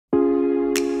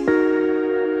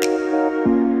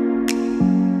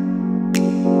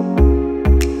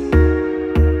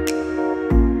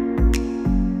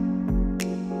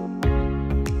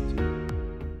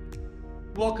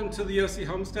welcome to the OC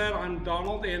Homestead. I'm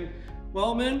Donald, and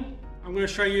well, men, I'm going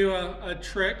to show you a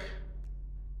trick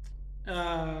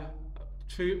for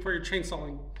your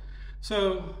chainsawing.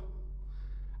 So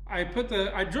I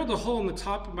drilled a hole in the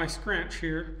top of my scratch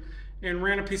here and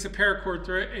ran a piece of paracord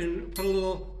through it and put a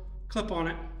little clip on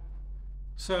it,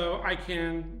 so I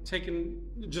can take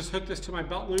and just hook this to my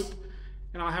belt loop,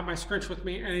 and I'll have my scrunch with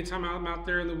me anytime I'm out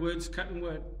there in the woods cutting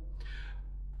wood.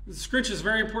 The scrunch is a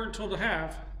very important tool to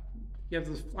have. You have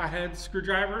the flathead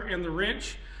screwdriver and the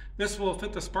wrench. This will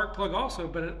fit the spark plug also,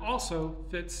 but it also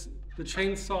fits the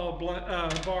chainsaw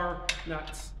bar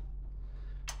nuts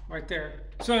right there.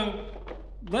 So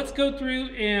let's go through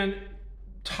and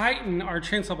tighten our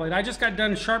chainsaw blade. I just got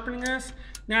done sharpening this.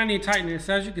 Now I need to tighten this.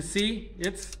 As you can see,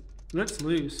 it's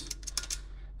loose.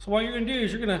 So what you're gonna do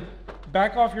is you're gonna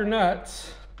back off your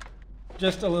nuts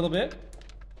just a little bit,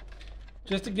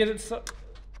 just to get it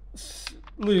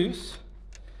loose.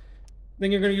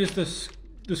 Then you're going to use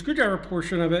the screwdriver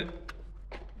portion of it,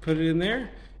 put it in there,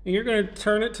 and you're going to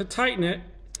turn it to tighten it.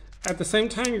 At the same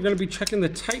time, you're going to be checking the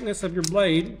tightness of your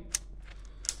blade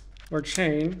or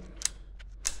chain,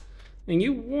 and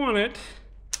you want it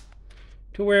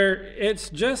to where it's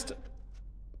just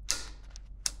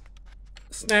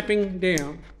snapping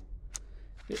down.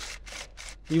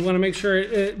 You want to make sure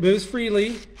it moves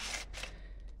freely,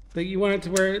 but you want it to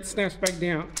where it snaps back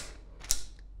down.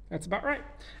 That's about right.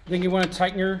 Then you want to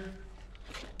tighten your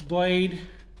blade,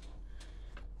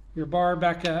 your bar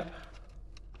back up.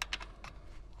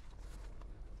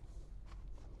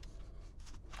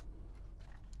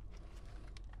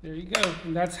 There you go.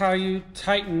 And that's how you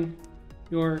tighten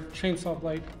your chainsaw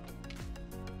blade.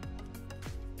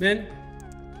 Men,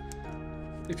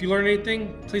 if you learned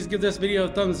anything, please give this video a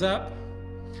thumbs up,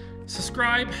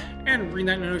 subscribe, and ring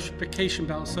that notification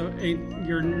bell so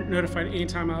you're notified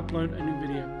anytime I upload a new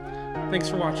video. Thanks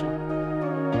for watching.